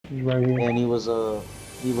He's right here. And he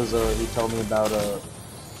told me about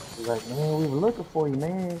he's like, man, we were looking for you,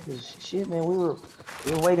 man. 'Cause shit, man, we were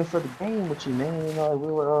waiting for the game with you, man. You know, like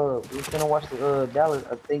we were finna watch the Dallas.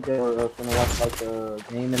 I think they were finna watch like the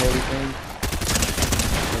game and everything.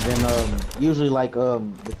 And then usually like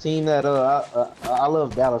the team that I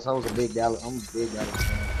love Dallas. I'm a big Dallas fan.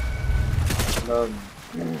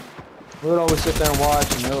 And, we would always sit there and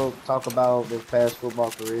watch, and they'll talk about their past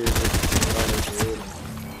football careers, what all they did.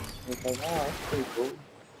 And it's like, oh, that's pretty cool.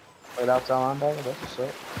 Played outside linebacker, that's what's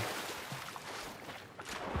up.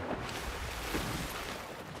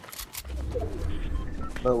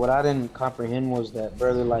 But what I didn't comprehend was that,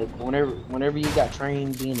 brother, like whenever you got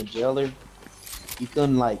trained being a jailer, you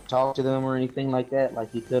couldn't like talk to them or anything like that.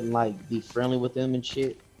 Like you couldn't like be friendly with them and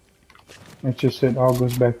shit. It's just it all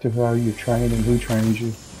goes back to how you train and who trains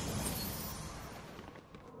you.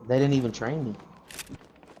 They didn't even train me.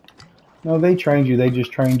 No, they trained you. They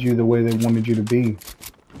just trained you the way they wanted you to be.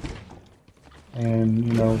 And,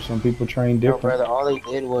 you know, some people train different. No, brother, all they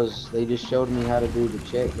did was they just showed me how to do the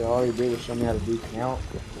check. All they did was show me how to do count.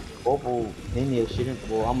 Corporal Nina, she didn't,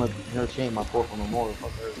 well, she ain't my corporal no more.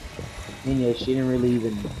 Fuck her. Nina, she didn't really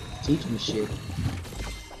even teach me shit.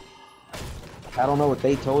 I don't know what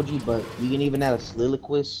they told you, but you can even add a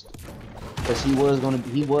soliloquist. Because he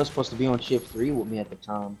was supposed to be on shift 3 with me at the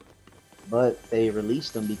time. But they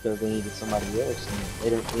released him because they needed somebody else. And they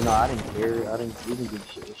didn't, you know, I didn't care. We didn't give a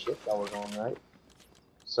shit what shift I was on, right?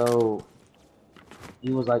 So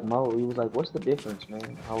he was like, Mo, he was like, what's the difference,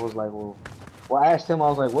 man? I was like, well, I asked him, I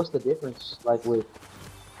was like, what's the difference, like, with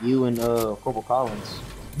you and Corporal Collins?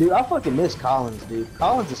 Dude, I fucking miss Collins, dude.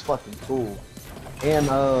 Collins is fucking cool. And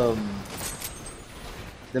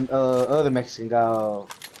the other Mexican guy,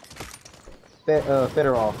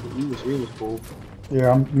 Fedorov, he was cool.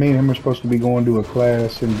 Yeah, me and him are supposed to be going to a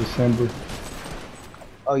class in December.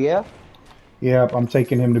 Oh yeah? Yeah, I'm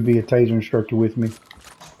taking him to be a taser instructor with me.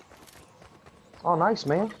 Oh, nice,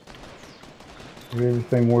 man. If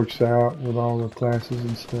everything works out with all the classes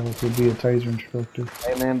and stuff, he'll be a taser instructor.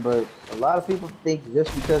 Hey, man, but a lot of people think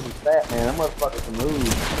just because he's fat, man, that motherfucker can move.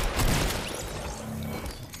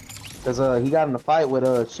 Because he got in a fight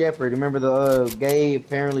with Shepard. Remember the gay,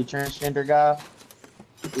 apparently transgender guy?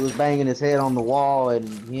 He was banging his head on the wall, and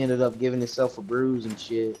he ended up giving himself a bruise and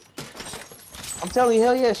shit. I'm telling you,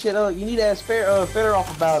 hell yeah, shit. You need to ask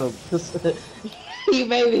Fedorov about him. 'Cause he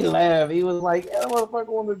made me laugh. He was like, yeah, that motherfucker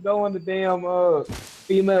wanted to go in the damn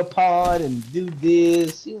female pod and do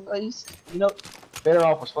this. He was like, you know,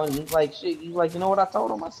 Fedorov was funny. He's like, shit. He's like, you know what I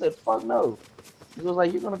told him? I said, fuck no. He was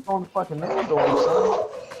like, you're gonna go in the fucking man dorm, son.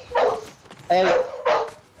 Hey,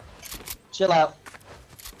 chill out.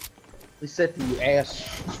 We said to you, ass.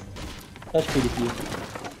 Touch me with you.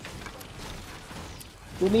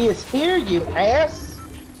 Give me his here, you ass.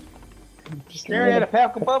 Staring at a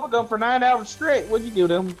pack of bubblegum for 9 hours straight. What'd you do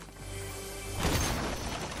to him?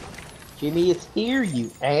 Jimmy, it's here,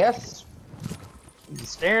 you ass.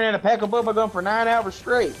 Staring at a pack of bubblegum for 9 hours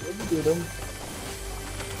straight. What'd you do to him?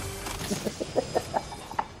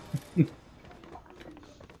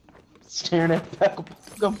 Staring at a pack of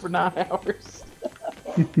bubblegum for 9 hours.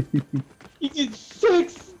 You just sick,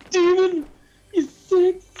 Steven. You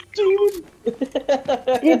sick, Steven.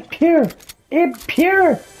 It's pure. It's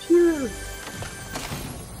pure. Pure.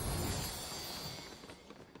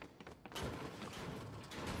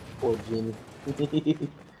 Poor Jimmy.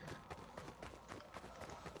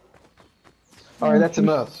 Alright, that's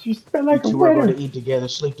enough. You spent like you a two are winner. going to eat together,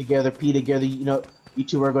 sleep together, pee together. You know, you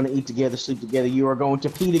two are going to eat together, sleep together. You are going to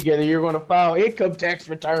pee together. You're going to file income tax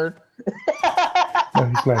return. No,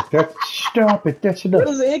 he's like, that. Stop it. That's enough.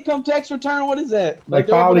 What is an income tax return? What is that? Like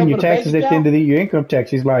filing your taxes at the end of your income tax.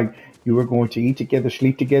 He's like, you are going to eat together,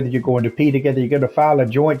 sleep together. You're going to pee together. You're going to file a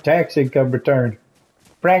joint tax income return.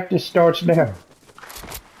 Practice starts now.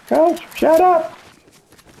 Coach, shut up.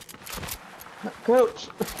 Coach.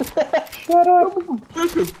 Shut up.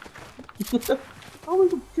 Oh,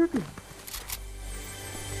 I'm chicken.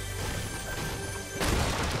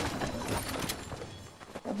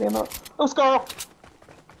 Damn it. Oh, Scarl.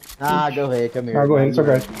 Nah, go ahead. Come here. No, go ahead. It's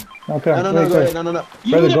okay. Okay. No, go ahead. No.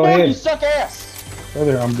 You Brother, need go it, man. ahead. You suck ass.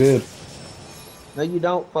 Brother, I'm good. No, you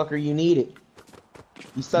don't, fucker. You need it.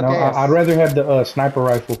 You suck No, ass. I'd rather have the sniper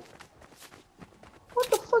rifle. What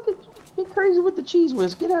the fuck? Get crazy with the cheese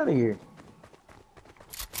whiz. Get out of here.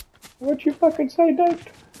 What'd you fucking say, Dave?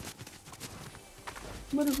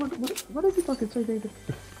 What did you fucking say, David?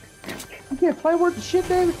 You can't play worth the shit,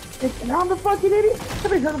 David. And I'm the fucking idiot.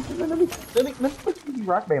 Let me give you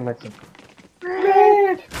rock band lesson.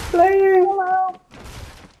 Red, play it.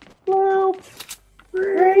 Hello.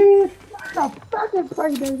 Red. The fucking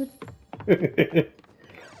play, David.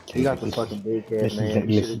 He got the fucking big head, man.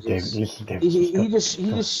 Listen, David. Listen, David.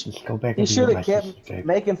 He go back he and be your should have life. kept David.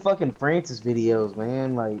 making fucking Francis videos,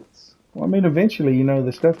 man. Like, Well, I mean, eventually, you know,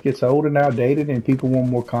 the stuff gets old and outdated, and people want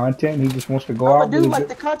more content. And he just wants to go oh, out but with dude, a like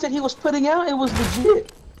good. the content he was putting out, it was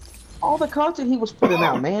legit. All the content he was putting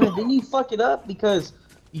out, man, and then you fuck it up because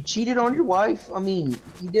you cheated on your wife. I mean,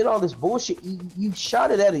 you did all this bullshit. You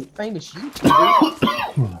shot it at a famous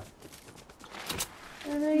YouTuber.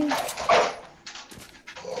 I mean,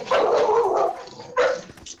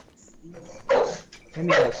 give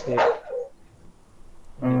me that stick.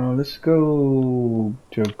 Let's go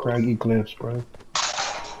to Craggy Cliffs, bro.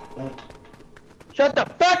 Shut the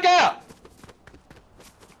fuck up,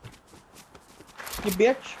 you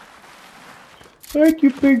bitch. Thank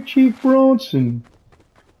you, Big Chief Bronson.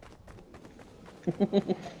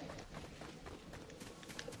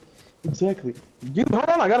 Exactly. Dude, hold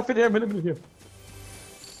on, I gotta fit in a minute here.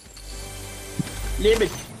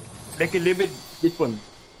 Limit. Make a limit. This one.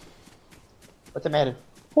 What's the matter?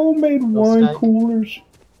 Homemade No wine snake. coolers.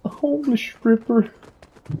 A homeless stripper.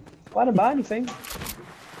 Why didn't buy anything?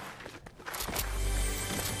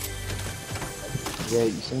 Yeah, you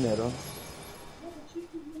seen that, huh?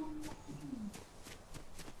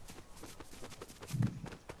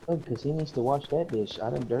 Oh, because he needs to wash that dish. I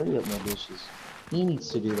done dirty up my dishes. He needs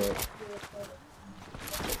to do that.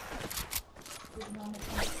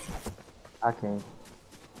 I can't.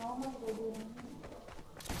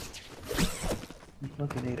 You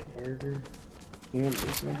fucking ate a burger. You ain't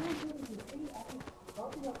listening?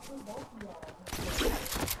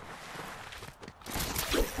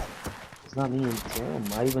 It's not me and Tim.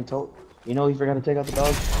 I even told. You know he forgot to take out the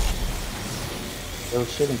dog? There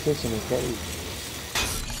was shit and piss in his cage.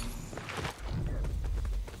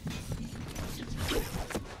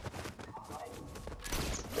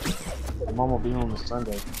 Mom will be home this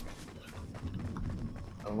Sunday.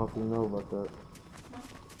 I don't know if you know about that.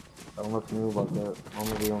 I don't know if you knew about that. Mom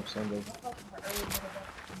will be home Sunday.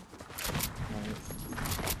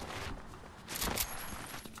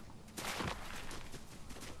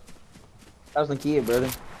 How's the kid, brother?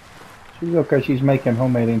 She's okay. She's making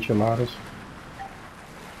homemade enchiladas.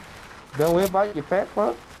 Don't worry about your fat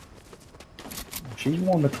fuck. She's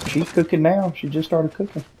cooking now. She just started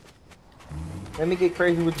cooking. Let me get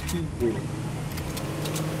crazy with the cheese, dude.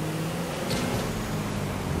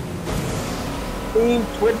 Team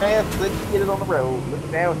twin ass, let's get it on the road.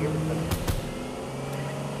 Look down here.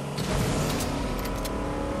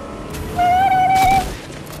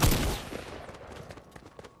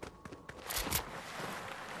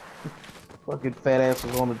 Fucking fat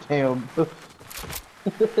asses on the town.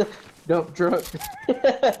 Dump truck.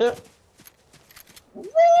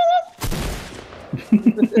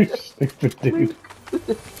 Stupid dude.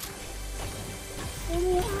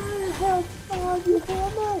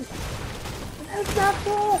 That's not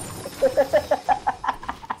fair.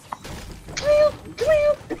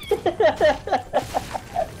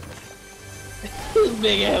 His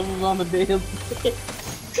big ass was on the damn.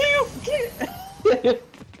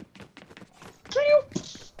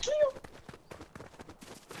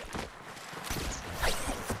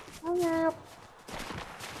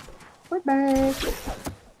 We're back.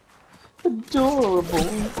 Adorable.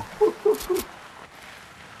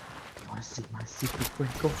 Wanna see my secret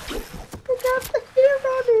sprinkle? I got the hair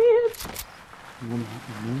on it. You wanna help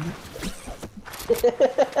me name it?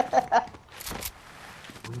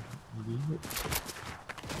 Name it?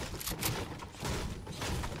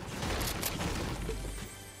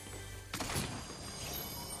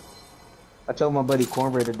 I told my buddy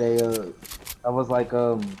Cornbread today, I was like,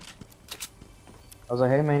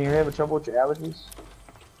 hey man, you having trouble with your allergies?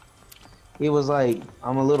 He was like,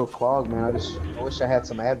 I'm a little clogged, man. I wish I had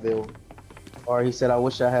some Advil. Or he said, I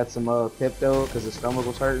wish I had some Pepto because his stomach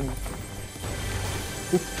was hurting.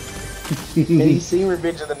 And he seen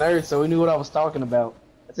Revenge of the Nerds, so he knew what I was talking about.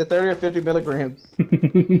 I said 30 or 50 milligrams.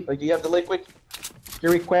 Like, do you have the liquid?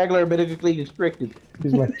 Cherry Quagler, medically constricted.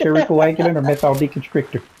 He's like cherry coagulant or methyl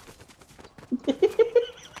deconstrictor.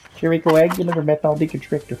 Cherry coagulant or methyl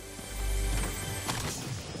deconstrictor.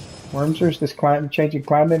 Worms, is this changing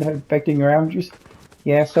climate affecting your allergies?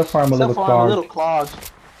 Yeah, so far I'm a little clogged. I'm a little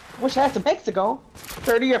clogged. Wish I had some Mexico.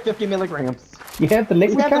 30 or 50 milligrams. You have the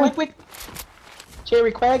liquid kind? The liquid?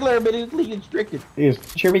 Cherry Quagler, medically constricted. Is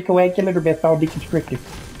cherry coagulant or methyl deconstrictor?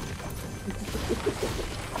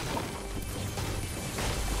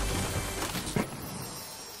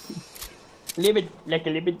 Livid, like a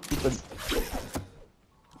livid.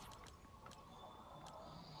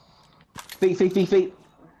 Feet.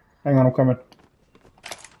 Hang on, I'm coming.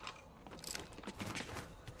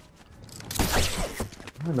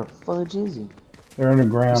 Where the fudge is he? They're You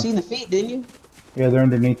underground. seen the feet, didn't you? Yeah, they're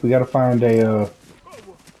underneath. We gotta find a,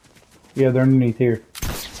 yeah, they're underneath here.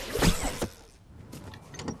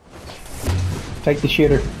 Take the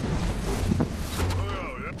shitter.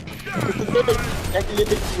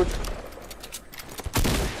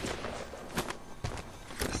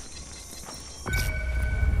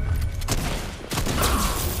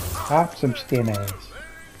 Pop some skin ass.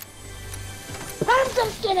 I'm some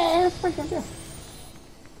skin ass.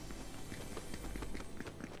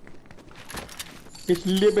 It's a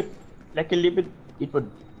little bit, like a little bit. It would.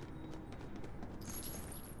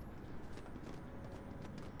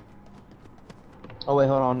 Oh wait,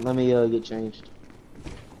 hold on. Let me get changed.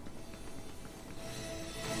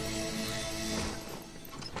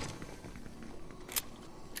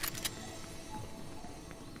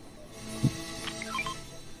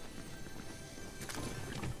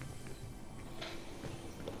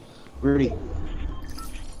 Rudy.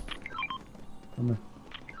 Come here.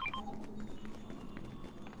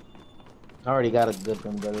 I already got a good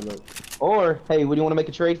one, brother. Look. Or hey, what do you want to make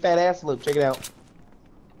a trade? Fat ass. Look, check it out.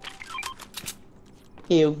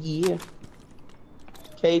 Hell yeah.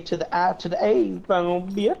 K to the I to the A, bum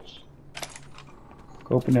bitch.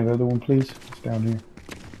 Go open that other one, please. It's down here.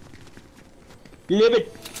 Live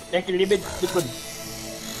it. Like a live it. Liquid.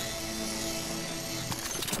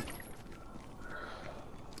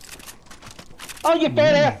 Oh, you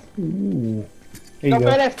fat ass. Ooh. There you No, go.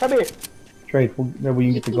 fat ass, come here. Trade. That way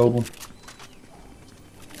you can get the gold one.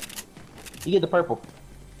 You get the purple.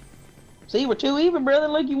 See, we're two even, brother.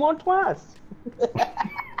 Look, you won twice.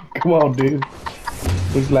 Come on, dude.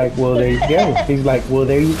 He's like, well, there you go. He's like, well,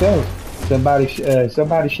 there you go. Somebody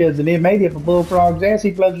sheds an inmate if a bullfrog's ass,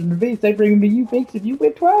 he floods in the beach. They bring him to you, fix it. You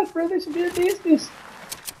win twice, brother. It's a good business.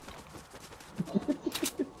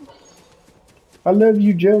 I love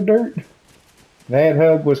you, Joe Dirt. That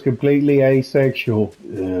hug was completely asexual.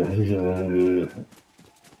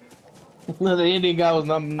 No, the Indian guy was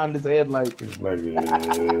not on his head like.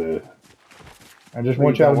 I just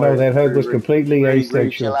want y'all to know that hug was completely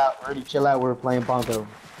asexual. Rudy, chill out. We're playing Ponto.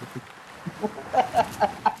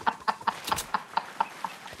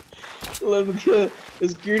 Look, the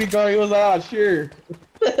security guard, he was like, oh, sure.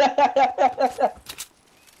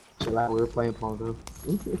 Chill out, we're playing Ponto.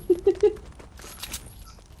 She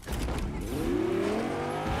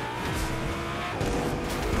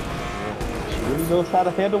really knows how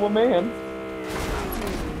to handle a man.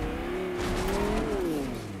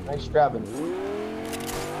 Nice driving.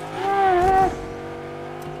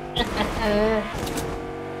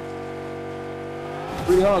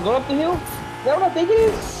 Rudy, hold on, go up the hill? Is that what I think it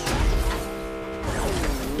is?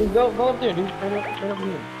 Dude, go up there, dude. Right up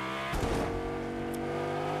here.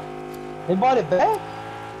 They bought it back?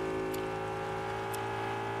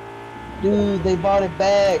 Dude, they bought it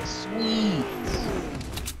back. Sweet.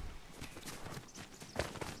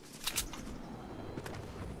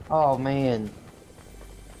 Oh, man.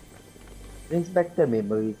 Brings back the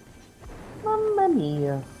memories. Mamma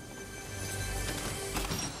mia.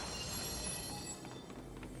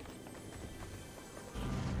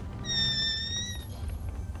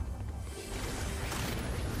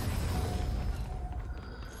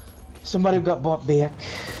 Somebody got bought back.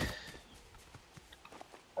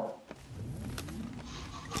 A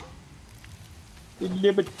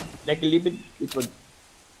little bit, like a little bit. It was.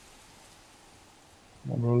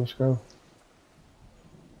 Come on, bro, let's go.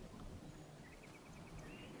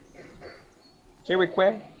 Cherry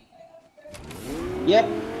Quay? Yep.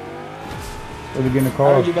 Let me get in the I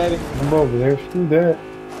car. heard you, baby. I'm over there. Screw that.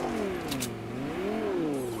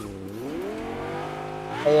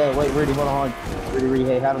 Hey, wait, Rudy, hold on. Rudy,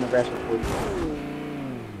 hey, hide on the grass real quick.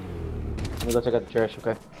 Let me go check out the trash,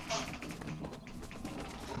 okay?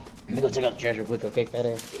 Let me go check out the trash real quick, okay, fat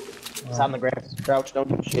ass? It's on the grass. Crouch, don't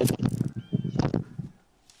do shit.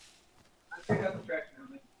 Check out the trash now,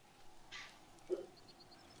 man.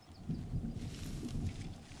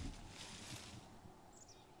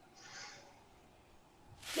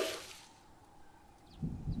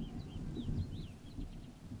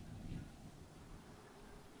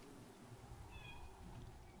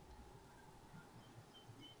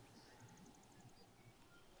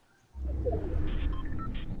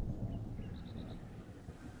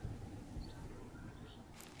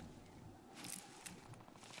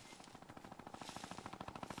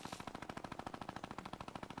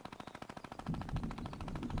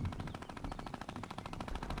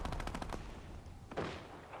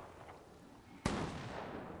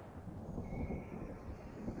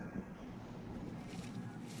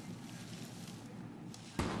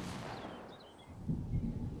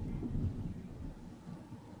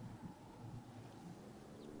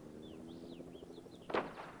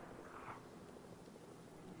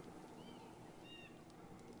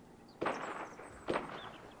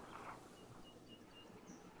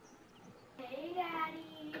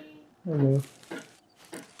 Hello.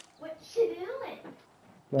 What you doing?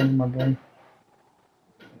 Playing my game.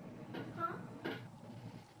 Huh? What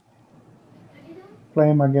you doing?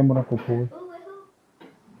 Playing my game with Uncle Boy. Who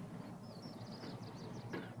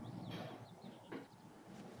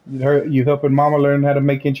with who? You helping Mama learn how to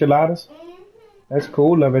make enchiladas? Mm-hmm. That's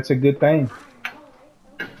cool, love. It's a good thing.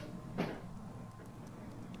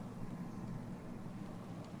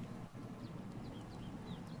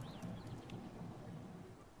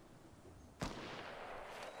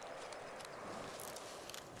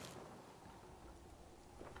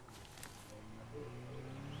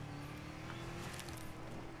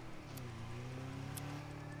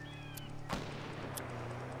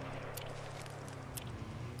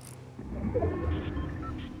 I know,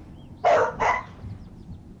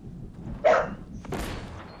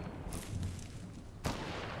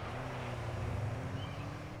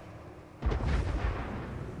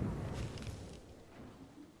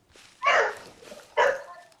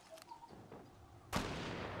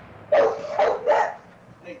 right? So good.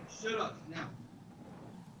 Hey, shut up now.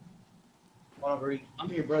 Come on, Bree. I'm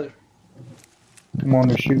here, brother. Come on,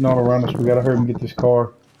 they're shooting all around us. We gotta hurry and get this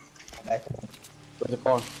car. Back. Where's the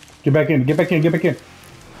car? Get back in, get back in, get back in.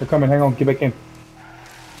 They're coming, hang on, get back in.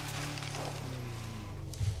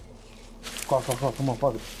 Car, come on,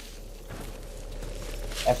 fuck it.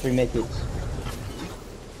 That's 3 methods.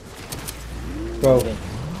 Go.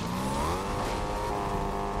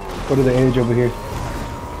 Go to the edge over here.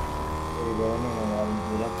 There you go. I'm not gonna lie to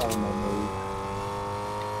you. I'm talking about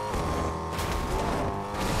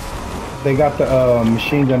They got the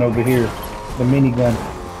machine gun over here, the minigun.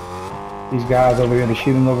 These guys over here, they're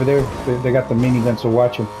shooting over there. They got the minigun, so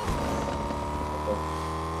watch them.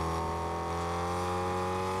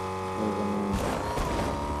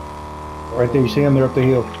 Right there, you see them? They're up the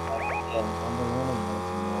hill.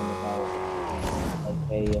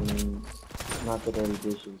 Okay, not the dirty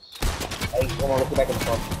dishes. Hey, come on, let's get back in the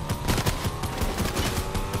car.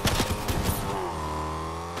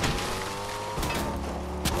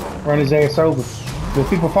 Run his ass over. The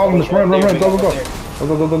people following us. Run, go.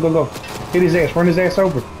 Go. Hit his ass. Run his ass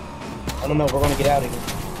over. I don't know. We're gonna get out of here.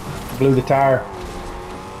 Blew the tire.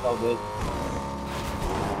 It's all good.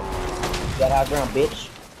 You got high ground, bitch.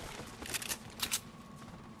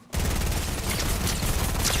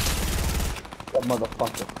 That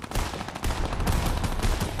motherfucker.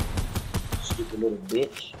 Stupid little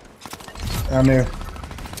bitch. Down there.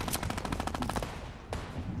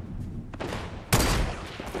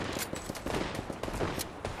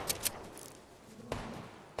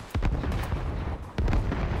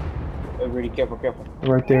 Really careful.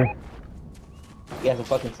 Right there. He has a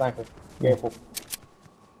fucking sniper. Careful.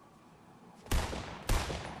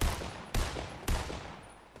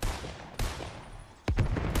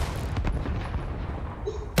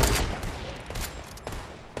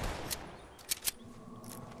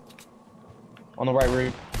 On the right,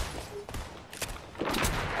 Rudy.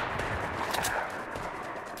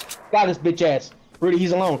 Got this bitch ass. Rudy,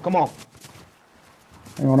 he's alone. Come on.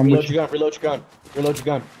 Hang on, I'm Reload with you. your gun. Reload your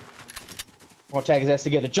gun. I'm gonna tag his ass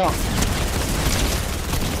together. Jump.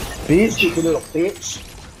 Bitch. Stupid little bitch.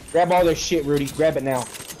 Grab all their shit, Rudy. Grab it now.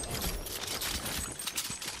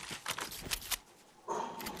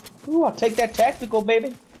 Ooh, I'll take that tactical,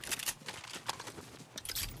 baby.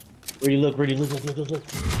 Rudy, look. What?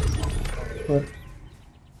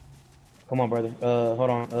 Come on, brother. Hold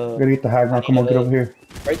on. Gotta get the high ground. Come on, get over here.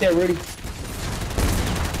 Right there, Rudy.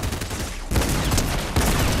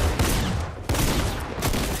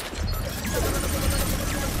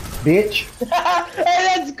 Bitch.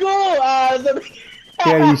 Hey, that's cool.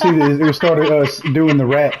 Yeah, you see, it started doing the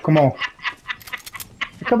rap. Come on.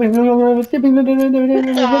 Come here. Somebody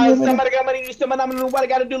got money. Nobody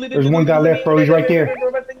got to do it. There's one guy left, bro. He's right there.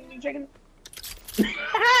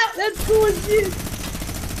 That's cool as shit.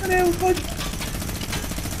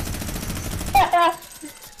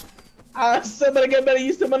 Somebody got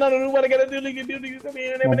money. Nobody got to do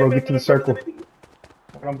it. Come on, bro. Get to the circle.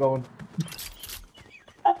 I'm going.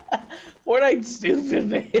 Fortnite stupid,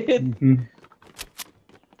 man. Mm-hmm.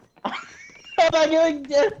 I'm not going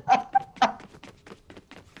to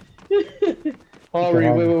Hold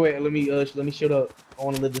on, wait. Let me shut up. I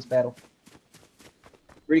want to live this battle.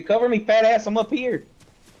 Recover me, fat ass. I'm up here.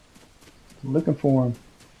 Looking for him.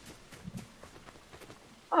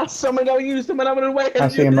 Someone gonna use someone. I'm gonna wait. I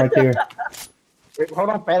see him right there. Wait,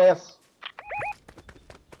 hold on, fat ass.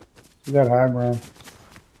 You got high ground.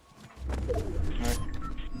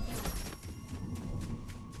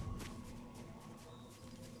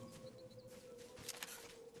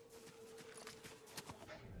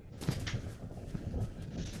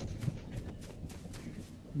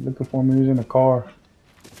 looking for me. He was in the car.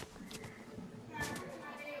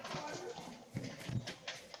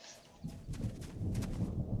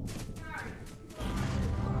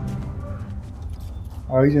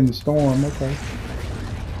 Oh, he's in the storm. Okay.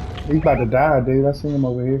 He's about to die, dude. I see him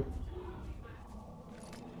over here.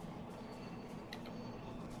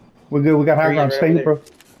 We're good. We got high ground. Stay here, bro.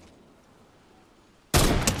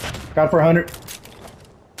 Got it for 100.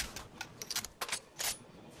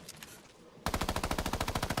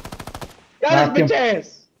 Got his bitch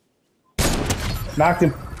ass. Knocked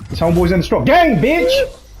him. His homeboy's in the storm. Gang, bitch!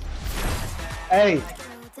 Hey.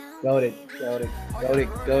 Goat it.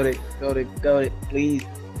 Please.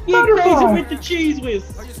 Get crazy with the cheese whiz.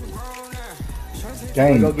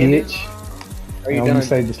 Gang, bitch. Are you Let me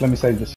save this.